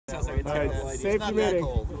Sounds like a terrible idea. Safety It's not meeting. that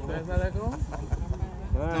cold. That's not that cool?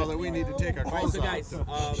 No, that we need to take our clothes So guys,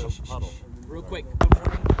 off. real quick, good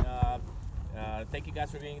morning. Thank you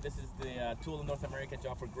guys for being. This is the Tool of North America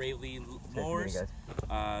job for Gravely Mowers.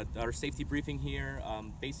 Our safety briefing here.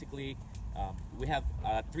 Basically, we have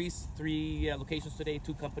three locations today,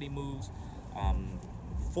 2 company moves,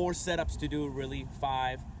 4 setups to do, really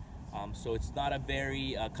 5. So it's not a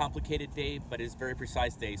very complicated day, but it's a very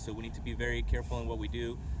precise day. So we need to be very careful in what we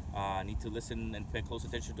do. Need to listen and pay close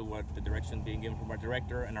attention to what the direction being given from our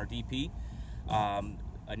director and our DP.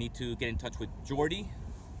 I need to get in touch with Jordy.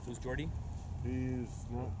 Who's Jordy? He's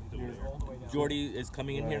not here. Jordy is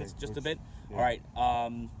coming in here in just a bit. Yeah. All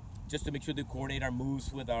right. Just to make sure to coordinate our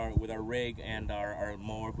moves with our rig and our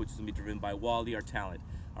mower, which is going to be driven by Wally, our talent.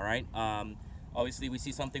 All right. Obviously, we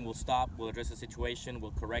see something, we'll stop, we'll address the situation,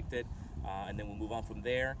 we'll correct it, and then we'll move on from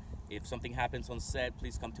there. If something happens on set,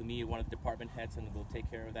 please come to me, one of the department heads, and we'll take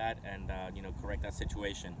care of that and correct that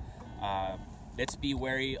situation. Let's be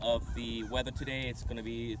wary of the weather today. It's going to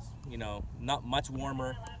be not much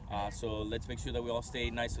warmer, so let's make sure that we all stay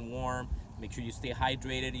nice and warm. Make sure you stay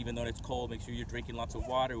hydrated even though it's cold. Make sure you're drinking lots of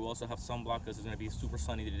water. We also have sunblock because it's going to be super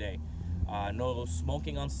sunny today. No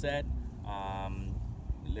smoking on set.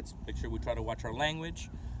 Let's make sure we try to watch our language.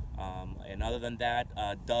 And other than that,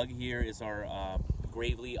 Doug here is our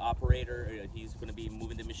Gravely operator. He's going to be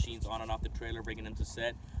moving the machines on and off the trailer, bringing them to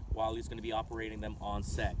set, while he's going to be operating them on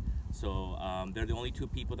set. So they're the only 2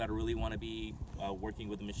 people that really want to be working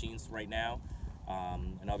with the machines right now.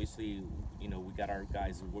 And obviously, we got our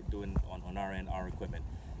guys doing on our end, our equipment.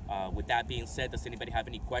 With that being said, does anybody have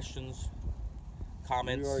any questions?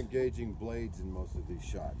 Comments? We are engaging blades in most of these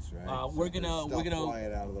shots, right? We're gonna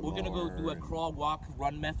go do a crawl, walk,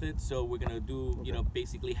 run method. So we're gonna do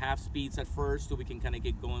basically half speeds at first, so we can kind of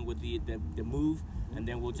get going with the move, and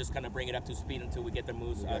then we'll just kind of bring it up to speed until we get the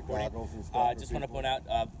moves. Just want to point out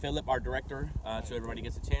Philip, our director, so everybody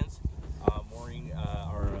gets a chance. Maureen,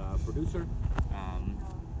 our producer.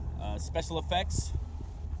 Special effects.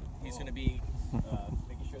 He's gonna be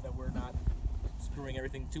making sure that we're not screwing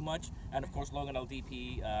everything too much, and of course Logan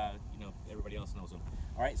LDP, everybody else knows him.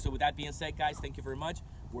 All right, so with that being said, guys, thank you very much.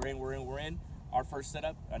 We're in. Our first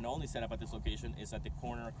setup and only setup at this location is at the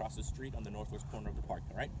corner across the street on the northwest corner of the park.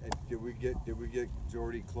 All right. And did we get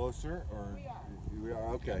Jordy closer, or we are? We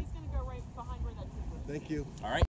are, okay. He's gonna go right behind where that. Thank you. All right.